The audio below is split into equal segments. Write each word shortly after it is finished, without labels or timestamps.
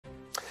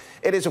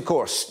It is, of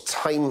course,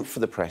 time for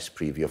the press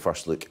preview, a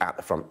first look at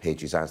the front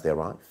pages as they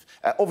arrive.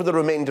 Over the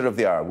remainder of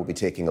the hour, we'll be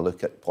taking a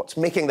look at what's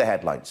making the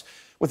headlines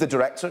with the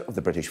director of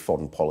the British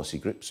Foreign Policy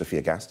Group,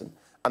 Sophia Gaston,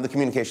 and the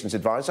communications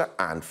advisor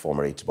and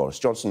former aide to Boris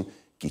Johnson,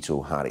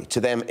 Guto Harri. To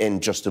them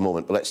in just a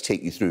moment, but let's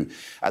take you through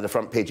the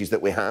front pages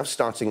that we have,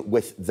 starting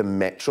with the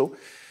Metro.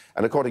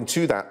 And according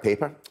to that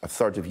paper, a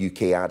third of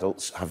UK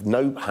adults have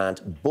now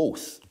had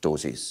both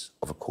doses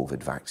of a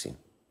COVID vaccine.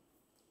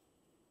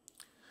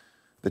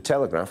 The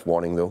Telegraph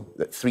warning, though,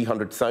 that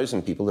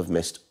 300,000 people have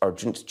missed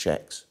urgent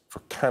checks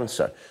for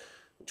cancer,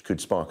 which could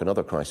spark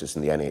another crisis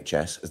in the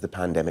NHS as the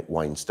pandemic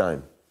winds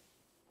down.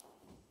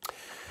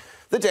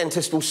 The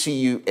dentist will see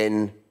you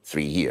in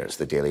 3 years,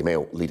 the Daily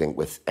Mail leading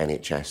with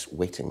NHS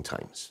waiting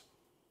times.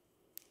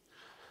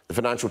 The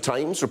Financial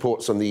Times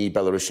reports on the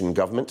Belarusian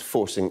government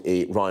forcing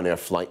a Ryanair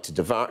flight to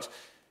divert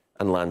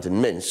and land in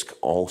Minsk,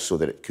 also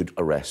that it could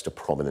arrest a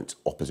prominent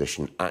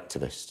opposition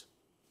activist.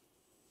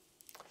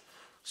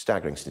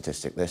 Staggering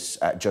statistic, this.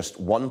 Just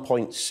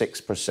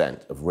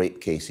 1.6% of rape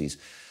cases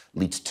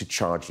leads to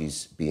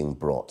charges being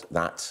brought.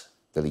 That's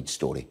the lead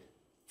story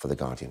for The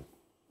Guardian.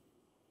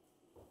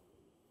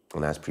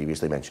 And as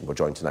previously mentioned, we're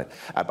joined tonight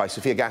by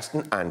Sophia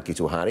Gaston and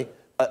Guto Harri.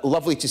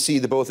 Lovely to see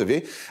the both of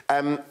you.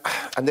 And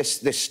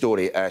this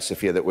story,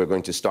 Sophia, that we're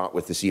going to start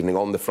with this evening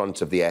on the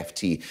front of the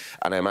FT,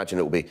 and I imagine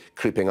it will be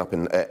creeping up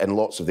in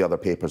lots of the other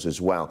papers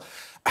as well.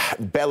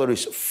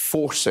 Belarus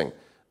forcing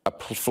a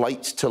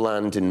flight to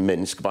land in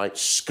Minsk by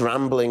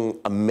scrambling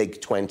a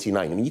MiG-29.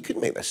 I mean, you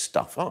couldn't make this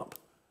stuff up.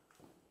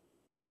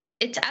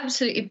 It's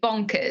absolutely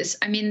bonkers.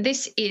 I mean,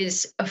 this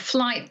is a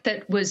flight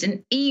that was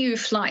an EU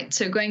flight,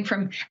 so going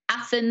from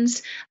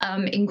Athens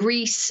in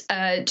Greece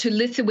to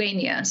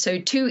Lithuania, so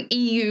two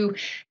EU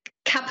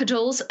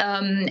capitals,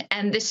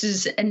 and this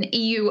is an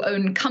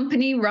EU-owned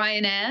company,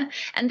 Ryanair,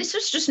 and this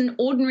was just an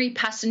ordinary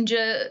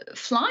passenger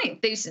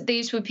flight.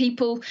 These were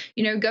people,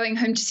 you know, going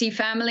home to see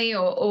family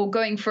or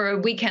going for a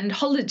weekend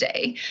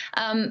holiday.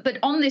 But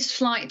on this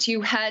flight,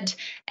 you had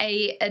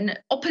an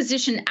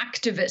opposition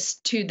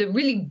activist to the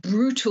really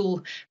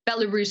brutal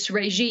Belarus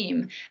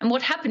regime. And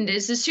what happened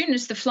is, as soon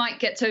as the flight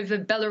gets over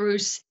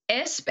Belarus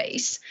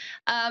airspace,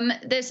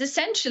 there's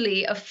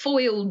essentially a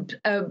foiled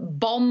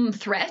bomb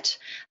threat,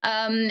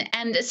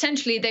 and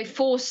essentially they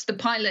force the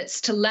pilots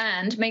to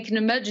land, make an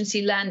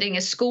emergency landing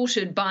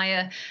escorted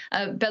by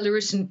a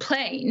Belarusian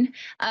plane,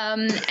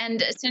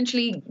 and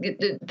essentially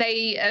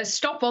they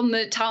stop on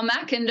the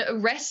tarmac and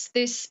arrest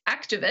this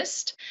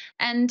activist,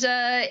 and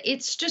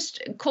it's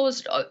just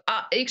caused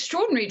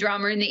extraordinary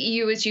drama in the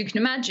EU, as you can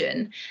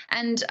imagine.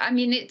 And I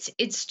mean,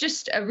 it's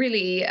just a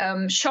really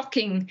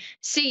shocking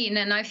scene,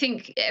 and I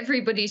think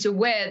everybody's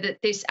aware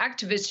that this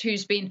activist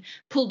who's been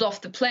pulled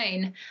off the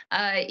plane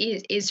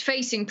is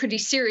facing pretty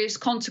serious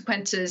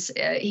consequences.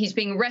 He's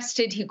being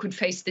arrested. He could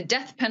face the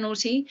death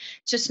penalty.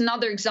 It's just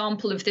another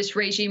example of this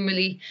regime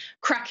really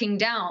cracking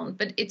down.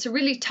 But it's a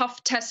really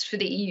tough test for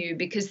the EU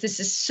because this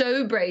is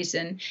so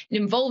brazen. It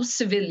involves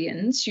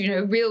civilians, you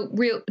know,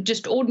 real,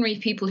 just ordinary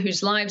people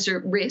whose lives are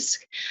at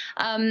risk.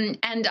 And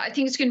I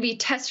think it's going to be a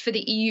test for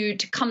the EU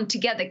to come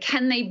together.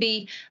 Can they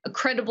be a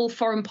credible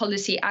foreign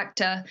policy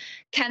actor?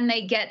 Can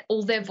they get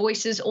all their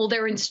voices, all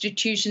their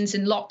institutions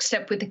in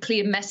lockstep with a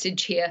clear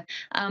message here?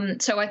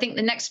 So I think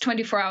the next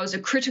 24 hours are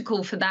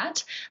critical for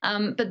that,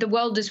 but the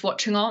world is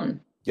watching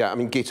on. Yeah, I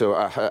mean,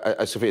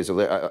 Guto, Sophia is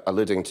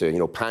alluding to, you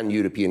know,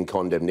 pan-European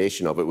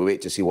condemnation of it. We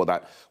wait to see what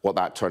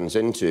that turns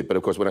into. But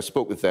of course, when I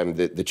spoke with them,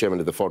 the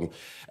chairman of the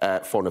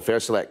Foreign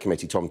Affairs Select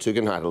Committee, Tom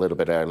Tugendhat, a little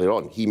bit earlier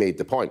on, he made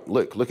the point: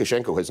 look,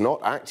 Lukashenko has not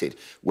acted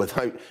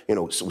without, you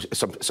know,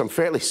 some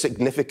fairly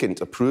significant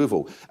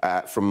approval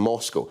from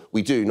Moscow.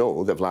 We do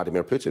know that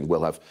Vladimir Putin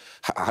will have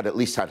at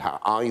least had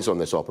eyes on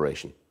this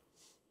operation.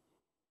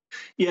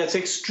 Yeah, it's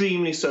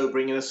extremely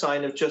sobering and a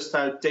sign of just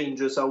how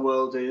dangerous our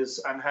world is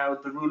and how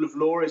the rule of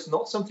law is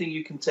not something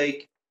you can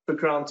take for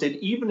granted,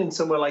 even in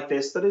somewhere like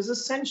this that is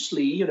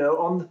essentially, you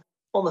know,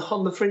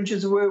 on the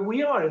fringes of where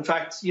we are. In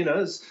fact, you know,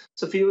 as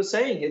Sophia was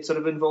saying, it sort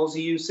of involves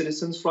EU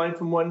citizens flying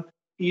from one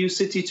EU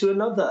city to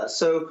another.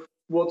 So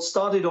what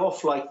started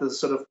off like the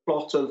sort of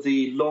plot of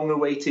the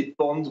long-awaited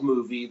Bond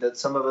movie that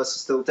some of us are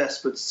still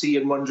desperate to see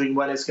and wondering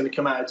when it's going to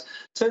come out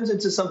turns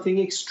into something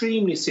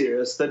extremely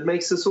serious that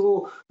makes us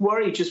all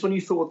worry. Just when you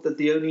thought that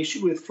the only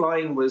issue with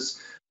flying was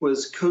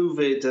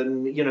COVID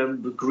and, you know,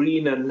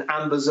 green and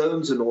amber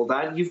zones and all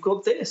that, you've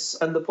got this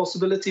and the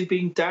possibility of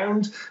being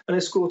downed and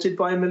escorted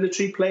by a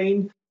military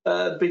plane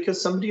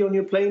because somebody on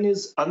your plane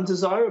is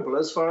undesirable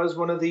as far as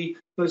one of the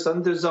most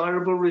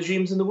undesirable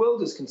regimes in the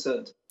world is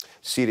concerned.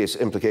 Serious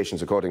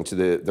implications, according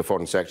to the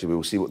Foreign Secretary. We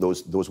will see what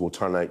those will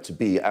turn out to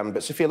be.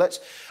 But Sophia,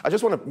 I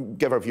just want to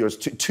give our viewers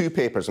two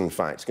papers, in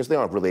fact, because they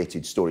are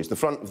related stories. The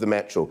front of the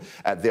Metro,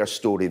 their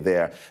story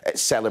there,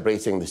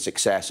 celebrating the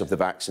success of the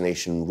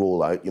vaccination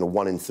rollout. You know,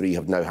 1 in 3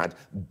 have now had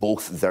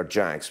both their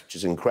jags, which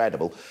is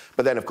incredible.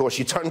 But then, of course,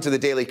 you turn to the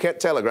Daily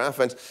Telegraph,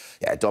 and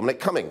Dominic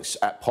Cummings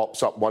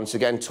pops up once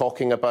again,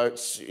 talking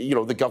about, you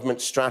know, the government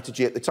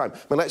strategy at the time.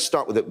 But let's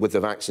start with the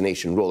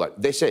vaccination vaccination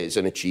rollout. This is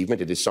an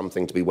achievement. It is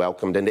something to be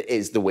welcomed, and it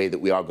is the way that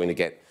we are going to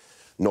get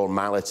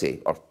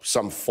normality or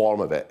some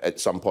form of it at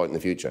some point in the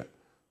future.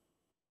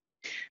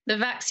 The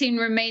vaccine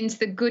remains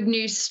the good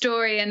news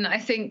story. And I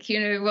think,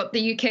 you know, what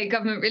the UK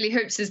government really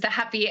hopes is the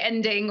happy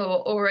ending,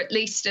 or at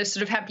least a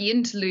sort of happy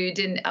interlude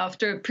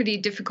after a pretty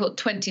difficult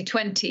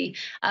 2020.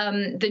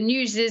 The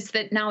news is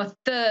that now a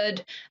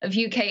third of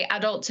UK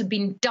adults have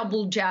been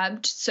double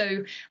jabbed,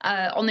 so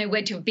on their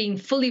way to being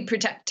fully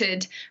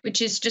protected,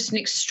 which is just an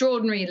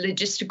extraordinary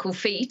logistical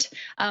feat.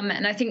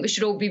 And I think we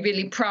should all be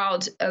really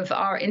proud of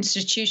our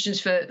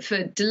institutions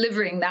for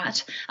delivering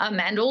that,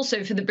 and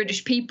also for the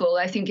British people.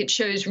 I think it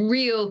shows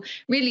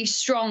really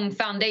strong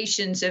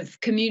foundations of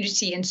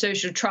community and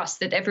social trust,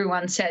 that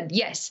everyone said,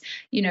 yes,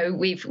 you know,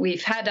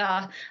 we've had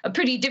a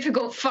pretty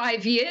difficult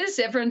 5 years.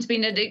 Everyone's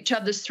been at each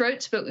other's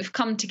throats, but we've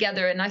come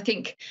together. And I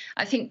think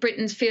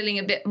Britain's feeling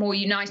a bit more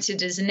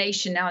united as a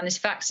nation now, and this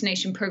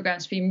vaccination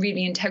program's been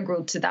really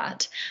integral to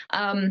that.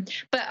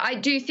 But I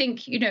do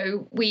think, you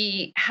know,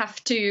 we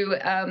have to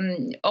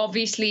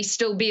obviously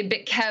still be a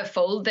bit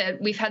careful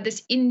that we've had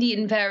this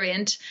Indian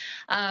variant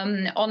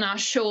on our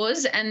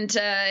shores, and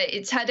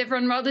it's had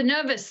everyone rather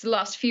nervous the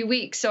last few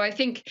weeks. So I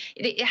think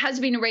it has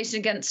been a race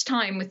against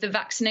time with the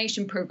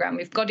vaccination program.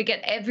 We've got to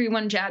get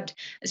everyone jabbed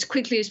as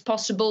quickly as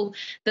possible.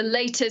 The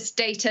latest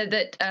data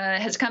that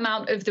has come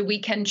out over the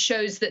weekend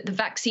shows that the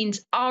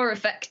vaccines are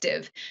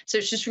effective. So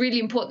it's just really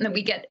important that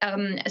we get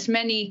as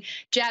many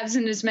jabs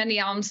and as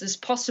many arms as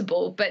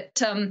possible. But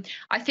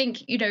I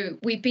think, you know,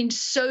 we've been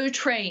so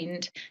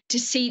trained to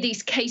see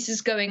these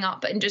cases going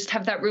up and just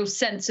have that real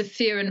sense of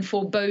fear and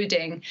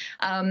foreboding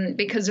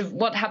because of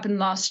what happened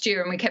last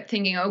year. And we kept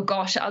thinking, oh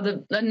gosh,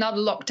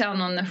 another lockdown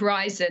on the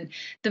horizon.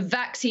 The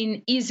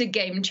vaccine is a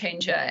game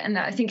changer, and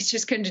I think it's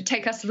just going to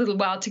take us a little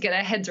while to get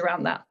our heads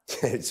around that.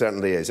 It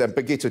certainly is.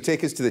 But Guto,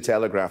 take us to the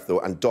Telegraph,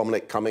 though, and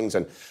Dominic Cummings,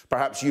 and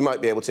perhaps you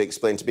might be able to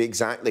explain to me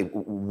exactly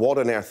what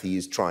on earth he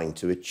is trying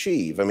to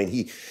achieve. I mean,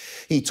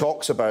 he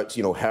talks about,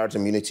 you know, herd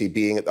immunity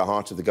being at the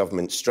heart of the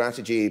government's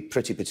strategy.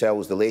 Priti Patel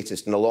was the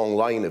latest in a long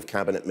line of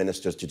cabinet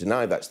ministers to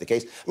deny that's the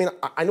case. I mean,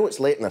 I know it's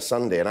late on a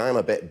Sunday and I'm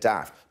a bit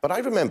daft, but I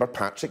remember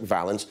Patrick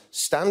Vallance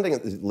standing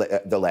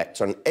at the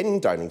lectern in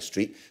Downing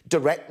Street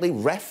directly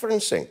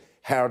referencing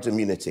herd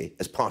immunity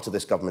as part of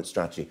this government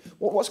strategy.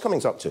 What's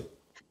Cummings up to?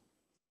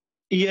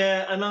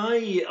 Yeah, and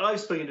I've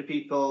spoken to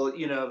people,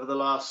 you know, over the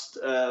last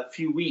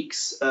few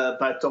weeks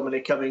about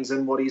Dominic Cummings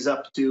and what he's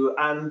up to,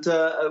 and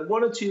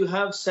one or two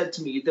have said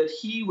to me that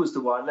he was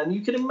the one, and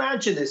you can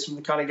imagine this from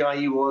the kind of guy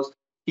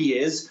he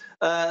is,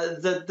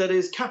 that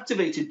is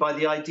captivated by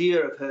the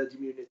idea of herd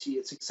immunity.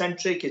 It's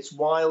eccentric, it's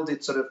wild,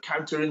 it's sort of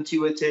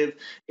counterintuitive,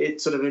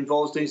 it sort of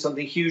involves doing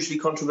something hugely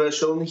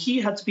controversial, and he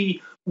had to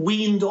be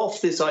weaned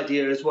off this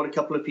idea, is what a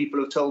couple of people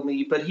have told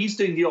me. But he's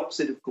doing the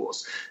opposite, of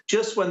course.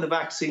 Just when the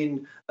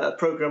vaccine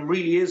program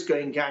really is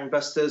going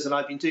gangbusters, and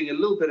I've been doing a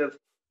little bit of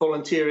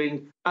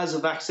volunteering as a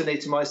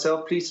vaccinator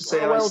myself. Pleased to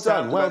say I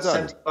stabbed about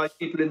 75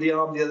 people in the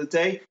arm the other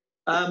day.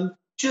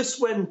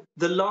 Just when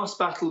the last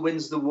battle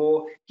wins the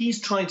war,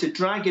 he's trying to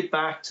drag it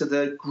back to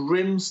the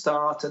grim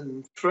start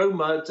and throw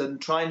mud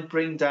and try and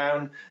bring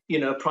down, you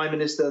know, a prime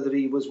minister that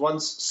he was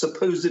once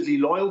supposedly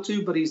loyal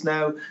to, but he's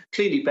now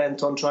clearly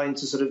bent on trying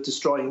to sort of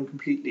destroy him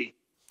completely.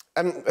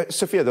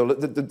 Sophia, though,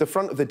 the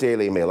front of the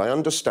Daily Mail, I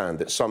understand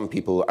that some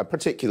people,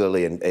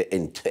 particularly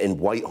in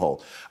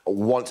Whitehall,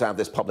 want to have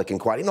this public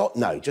inquiry, not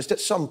now, just at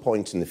some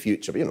point in the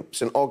future. But, you know,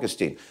 St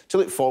Augustine, to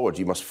look forward,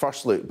 you must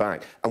first look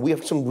back. And we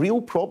have some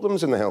real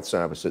problems in the health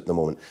service at the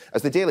moment.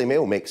 As the Daily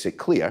Mail makes it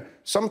clear,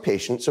 some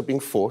patients are being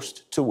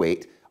forced to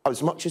wait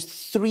as much as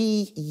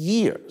 3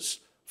 years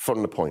for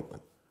an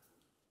appointment.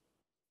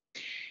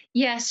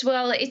 Yes,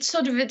 well, it's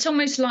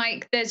almost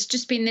like there's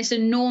just been this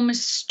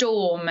enormous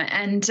storm,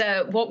 and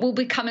what will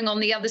be coming on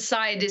the other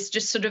side is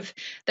just sort of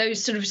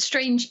those sort of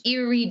strange,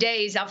 eerie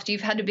days after you've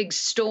had a big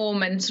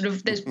storm, and sort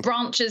of there's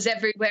branches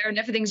everywhere and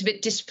everything's a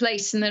bit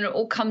displaced, and then it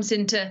all comes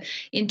into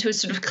a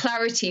sort of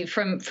clarity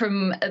from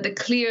the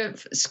clear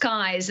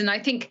skies. And I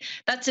think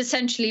that's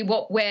essentially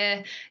what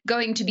we're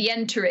going to be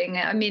entering.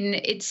 I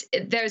mean,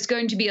 there's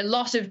going to be a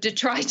lot of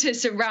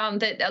detritus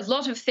around that, a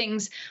lot of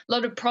things, a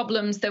lot of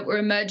problems that were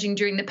emerging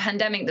during the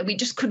pandemic that we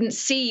just couldn't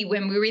see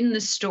when we were in the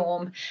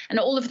storm, and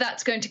all of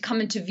that's going to come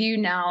into view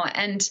now.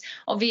 And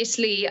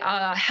obviously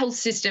our health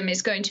system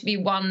is going to be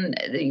one,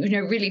 you know,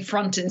 really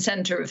front and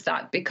center of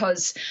that,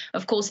 because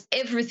of course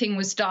everything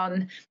was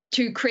done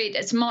to create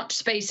as much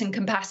space and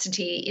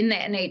capacity in the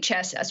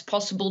NHS as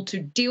possible to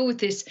deal with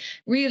this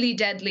really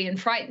deadly and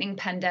frightening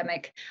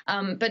pandemic.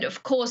 But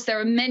of course, there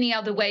are many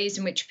other ways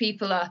in which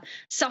people are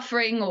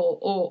suffering,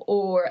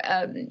 or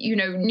you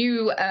know,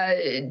 new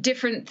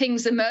different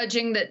things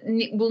emerging that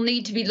will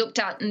need to be looked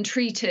at and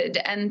treated.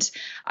 And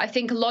I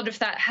think a lot of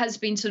that has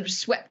been sort of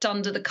swept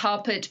under the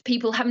carpet.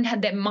 People haven't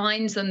had their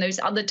minds on those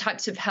other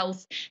types of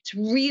health. It's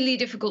really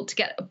difficult to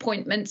get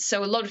appointments,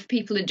 so a lot of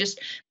people are just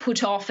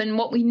put off. And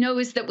what we know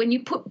is that when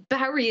you put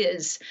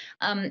barriers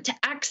to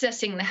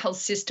accessing the health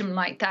system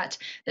like that,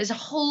 there's a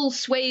whole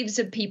swathes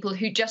of people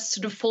who just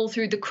sort of fall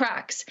through the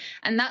cracks.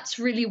 And that's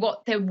really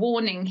what they're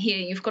warning here.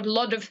 You've got a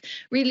lot of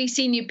really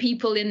senior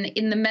people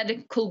in the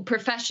medical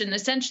profession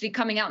essentially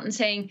coming out and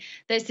saying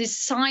there's this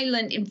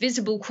silent,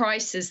 invisible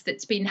crisis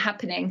that's been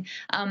happening.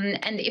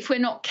 And if we're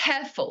not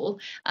careful,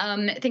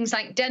 things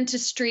like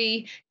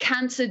dentistry,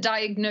 cancer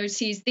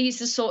diagnoses,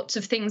 these are sorts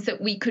of things that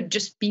we could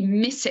just be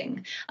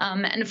missing.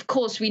 And of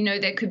course, we know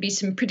there could be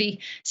some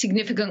pretty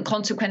significant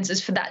consequences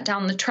for that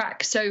down the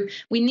track. So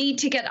we need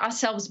to get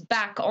ourselves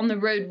back on the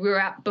road we were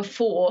at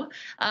before.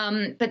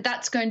 But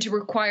that's going to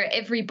require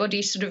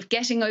everybody sort of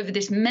getting over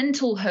this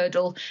mental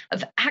hurdle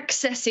of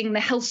accessing the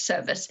health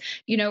service.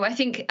 You know, I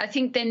think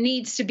there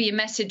needs to be a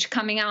message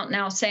coming out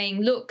now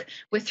saying, look,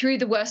 we're through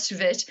the worst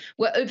of it.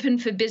 We're open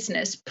for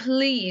business.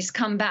 Please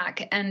come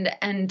back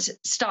and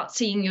start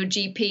seeing your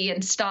GP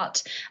and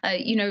start,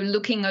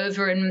 looking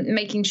over and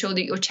making sure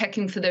that you're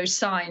checking for those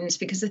signs,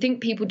 because I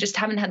think people just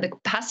haven't had the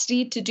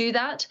capacity to do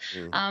that.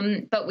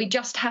 But we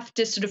just have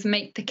to sort of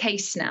make the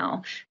case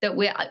now that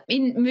we're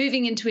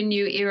moving into a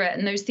new era,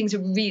 and those things are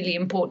really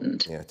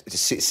important. Yeah,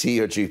 see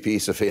your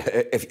GP, Sophia,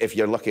 if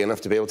you're lucky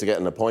enough to be able to get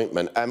an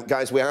appointment.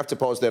 Guys, we have to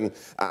pause there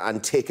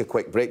and take a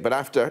quick break, but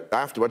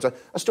afterwards,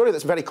 a story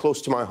that's very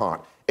close to my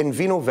heart. In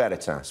Vino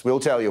Veritas, we'll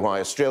tell you why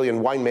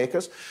Australian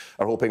winemakers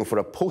are hoping for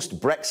a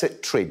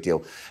post-Brexit trade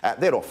deal.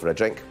 They're off for a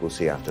drink. We'll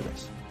see you after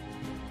this.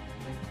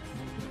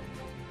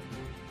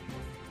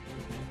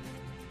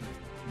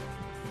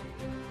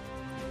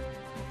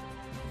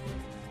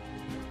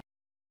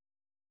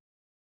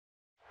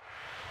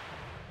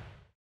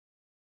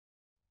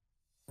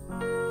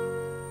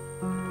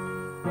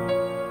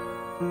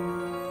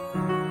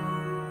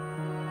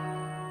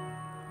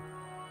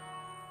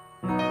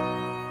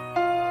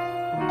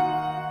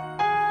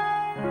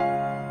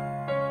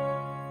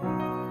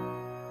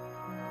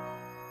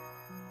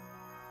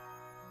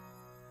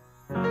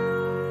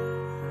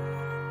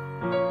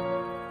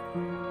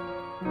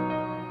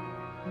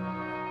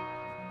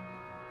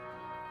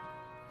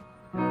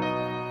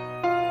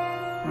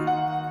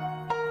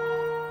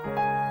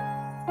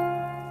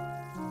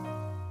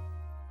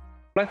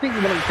 I think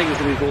one of the things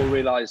that we've all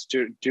realised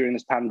during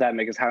this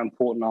pandemic is how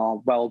important our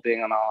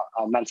well-being and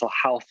our mental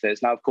health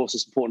is. Now, of course,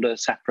 it's important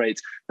to separate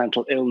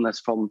mental illness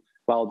from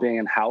well-being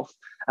and health.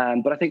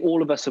 But I think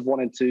all of us have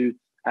wanted to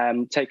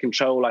take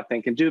control, I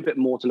think, and do a bit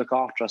more to look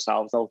after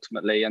ourselves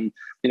ultimately. And,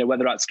 you know,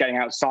 whether that's getting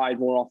outside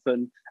more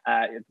often,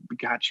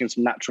 catching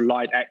some natural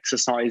light,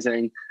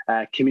 exercising,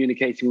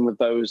 communicating with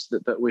those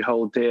that we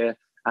hold dear,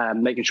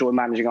 making sure we're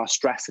managing our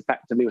stress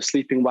effectively, we're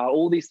sleeping well,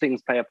 all these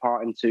things play a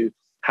part into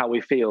how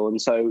we feel.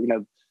 And so, you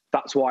know,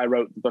 that's why I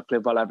wrote the book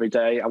Live Well Every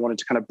Day. I wanted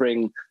to kind of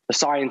bring the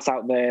science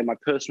out there, my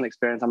personal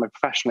experience and my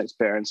professional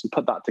experience, and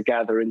put that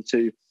together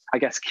into, I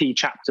guess, key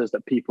chapters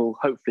that people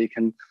hopefully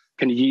can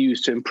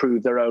use to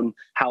improve their own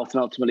health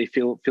and ultimately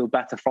feel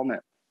better from it.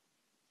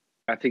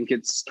 I think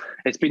it's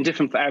been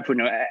different for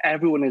everyone. You know,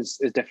 everyone is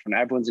different.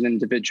 Everyone's an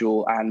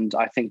individual. And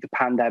I think the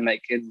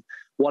pandemic, in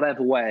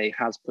whatever way,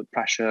 has put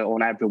pressure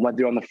on everyone, whether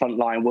you're on the front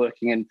line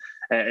working in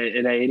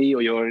aide,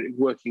 or you're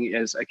working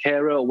as a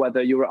carer, or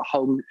whether you're at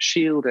home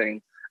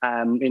shielding.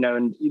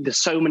 And there's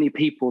so many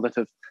people that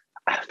have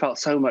felt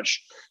so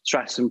much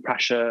stress and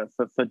pressure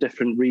for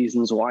different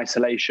reasons, or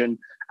isolation,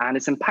 and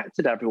it's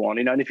impacted everyone.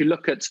 And if you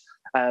look at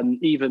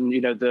even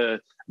the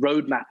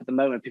roadmap at the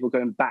moment, people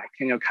going back,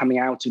 coming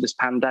out of this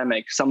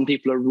pandemic, some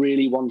people are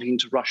really wanting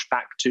to rush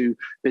back to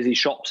busy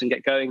shops and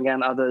get going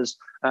again. Others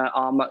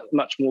are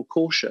much more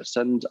cautious.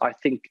 And I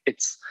think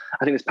this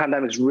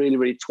pandemic has really,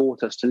 really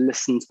taught us to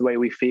listen to the way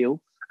we feel,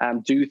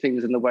 do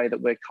things in the way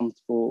that we're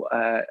comfortable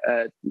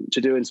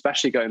to do, and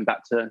especially going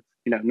back to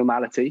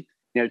normality.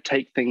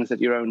 Take things at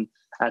your own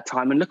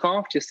time and look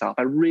after yourself.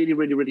 I really,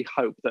 really, really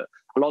hope that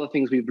a lot of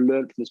things we've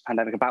learned from this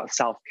pandemic about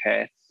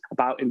self-care,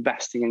 about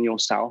investing in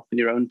yourself and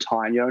your own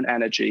time, your own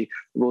energy,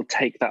 will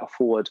take that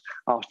forward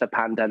after the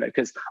pandemic,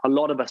 because a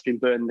lot of us have been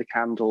burning the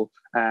candle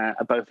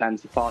at both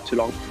ends for far too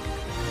long.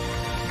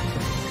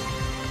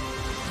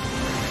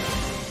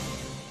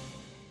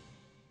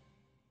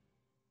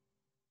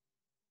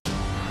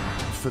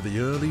 For the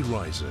early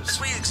risers. As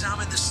we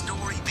examine the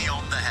story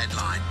beyond the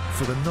headline.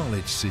 For the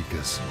knowledge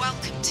seekers.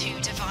 Welcome to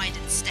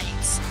Divided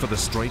States. For the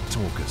straight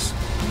talkers,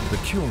 the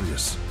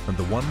curious, and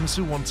the ones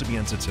who want to be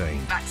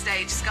entertained.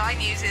 Backstage, Sky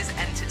News'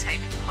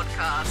 entertainment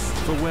podcast.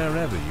 For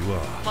wherever you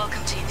are.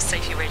 Welcome to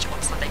Sophia Ridge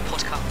on Sunday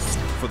podcast.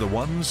 For the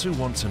ones who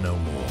want to know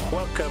more.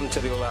 Welcome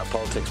to the All Out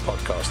Politics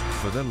podcast.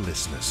 For the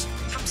listeners.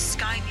 From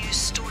Sky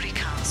News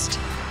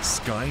Storycast.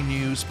 Sky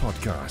News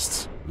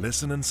Podcasts.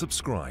 Listen and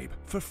subscribe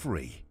for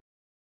free.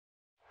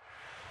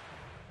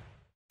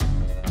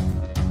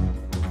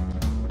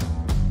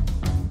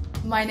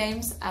 My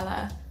name's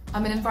Ella.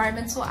 I'm an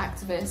environmental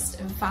activist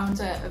and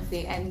founder of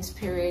the End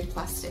Period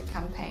Plastic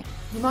campaign.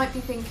 You might be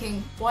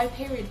thinking, why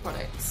period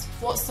products?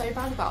 What's so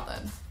bad about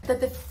them? They're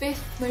the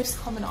 5th most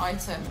common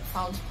item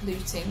found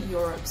polluting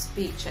Europe's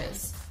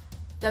beaches.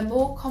 They're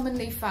more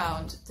commonly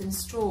found than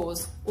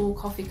straws or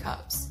coffee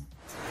cups.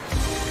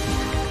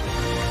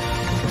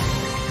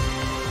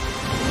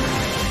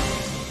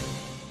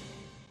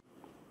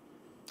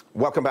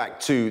 Welcome back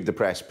to the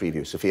press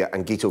preview. Sophia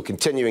and Guto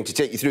continuing to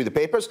take you through the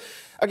papers.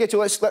 Guto,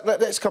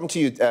 let's come to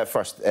you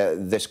first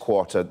this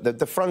quarter.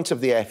 The front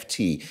of the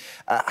FT.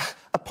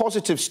 A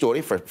positive story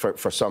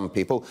for some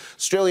people.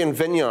 Australian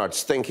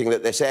vineyards thinking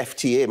that this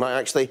FTA might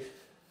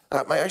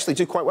actually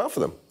do quite well for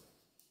them.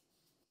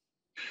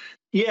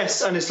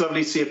 Yes, and it's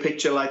lovely to see a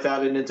picture like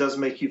that, and it does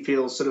make you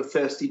feel sort of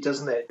thirsty,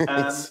 doesn't it?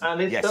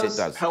 And it does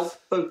help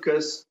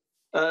focus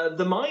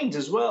the mind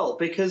as well,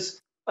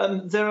 because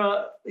there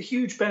are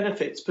huge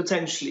benefits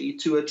potentially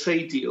to a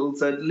trade deal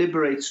that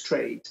liberates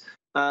trade.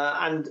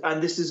 And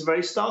this is a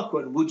very stark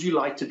one. Would you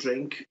like to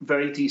drink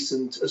very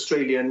decent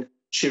Australian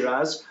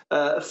Shiraz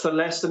for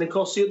less than it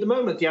costs you at the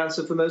moment? The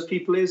answer for most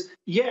people is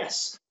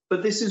yes.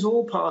 But this is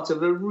all part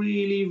of a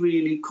really,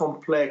 really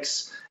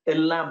complex,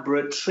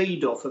 elaborate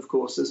trade-off, of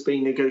course, that's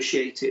being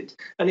negotiated.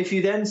 And if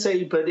you then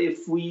say, but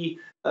if we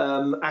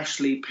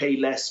actually pay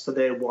less for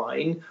their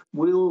wine,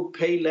 we'll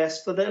pay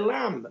less for their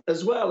lamb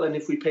as well. And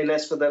if we pay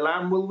less for their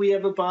lamb, will we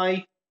ever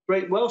buy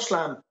great Welsh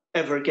lamb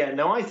ever again?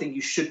 Now, I think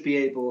you should be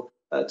able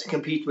to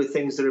compete with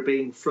things that are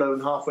being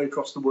flown halfway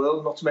across the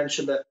world, not to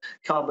mention the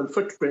carbon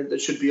footprint that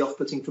should be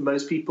off-putting for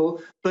most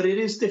people. But it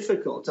is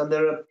difficult, and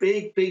there are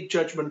big, big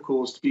judgment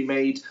calls to be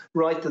made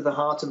right at the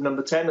heart of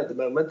number 10 at the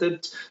moment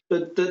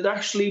that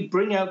actually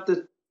bring out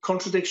the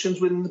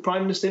contradictions within the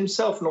Prime Minister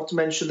himself, not to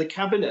mention the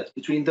Cabinet,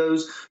 between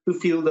those who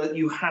feel that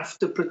you have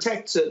to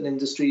protect certain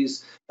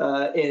industries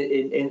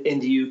in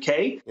the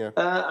UK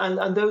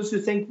and those who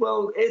think,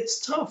 well,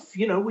 it's tough.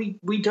 You know,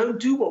 we don't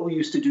do what we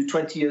used to do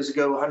 20 years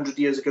ago, 100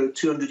 years ago,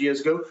 200 years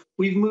ago.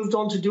 We've moved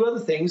on to do other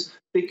things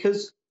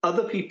because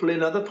other people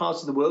in other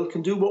parts of the world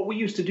can do what we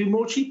used to do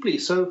more cheaply.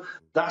 So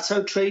that's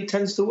how trade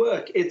tends to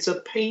work. It's a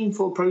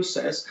painful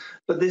process,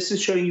 but this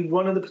is showing you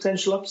one of the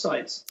potential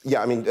upsides.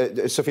 Yeah, I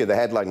mean, Sophia, the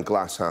headline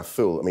glass half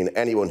full. I mean,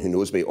 anyone who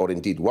knows me or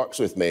indeed works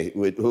with me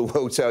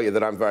will tell you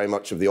that I'm very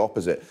much of the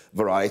opposite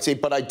variety,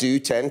 but I do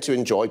tend to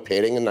enjoy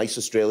pairing a nice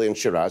Australian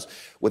Shiraz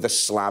with a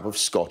slab of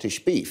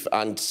Scottish beef.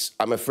 And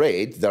I'm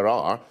afraid there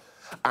are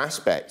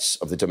aspects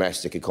of the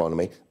domestic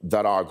economy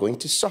that are going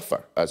to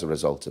suffer as a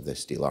result of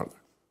this deal, aren't there?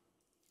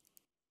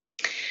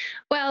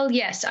 Well,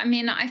 yes. I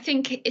mean, I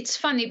think it's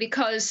funny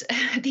because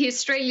the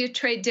Australia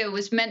trade deal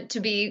was meant to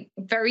be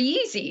very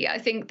easy. I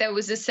think there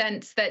was a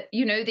sense that,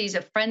 you know, these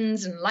are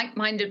friends and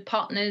like-minded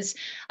partners.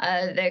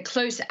 They're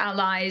close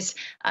allies.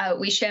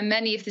 We share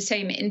many of the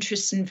same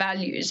interests and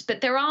values, but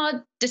there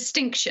are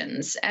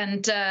distinctions.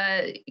 And,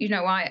 you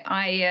know,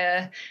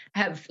 I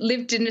have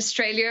lived in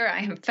Australia.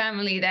 I have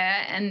family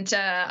there. And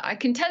I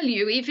can tell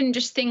you, even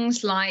just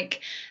things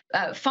like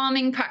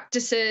farming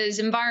practices,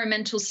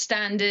 environmental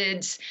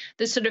standards,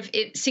 the sort of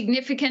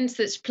significance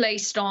that's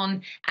placed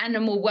on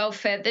animal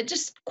welfare, they're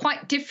just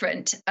quite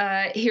different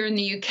here in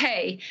the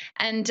UK.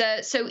 And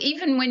so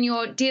even when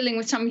you're dealing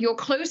with some of your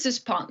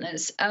closest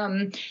partners,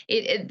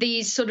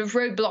 these sort of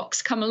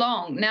roadblocks come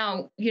along.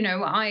 Now, you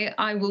know,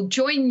 I will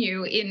join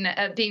you in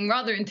being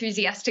rather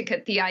enthusiastic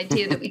at the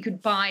idea that we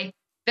could buy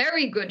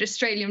very good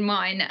Australian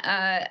wine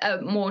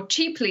more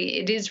cheaply.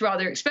 It is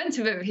rather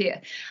expensive over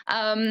here.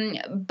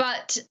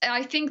 But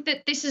I think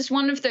that this is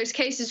one of those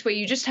cases where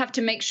you just have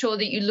to make sure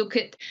that you look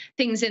at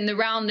things in the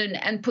round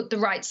and put the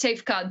right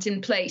safeguards in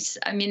place.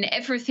 I mean,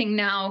 everything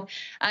now,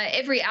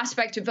 every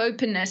aspect of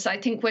openness, I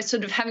think we're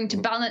sort of having to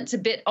balance a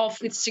bit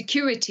off with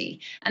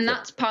security. And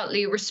that's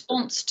partly a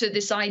response to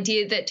this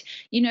idea that,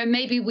 you know,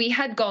 maybe we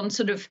had gone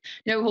sort of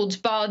no holds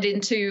barred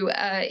into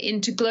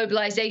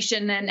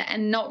globalization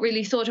and not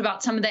really thought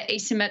about some of the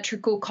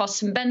asymmetrical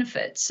costs and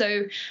benefits.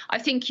 So I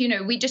think, you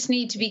know, we just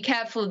need to be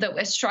careful that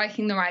we're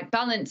striking the right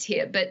balance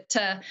here. But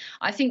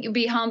I think you'd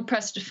be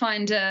hard-pressed to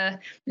find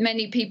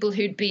many people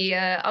who'd be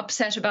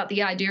upset about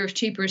the idea of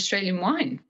cheaper Australian wine.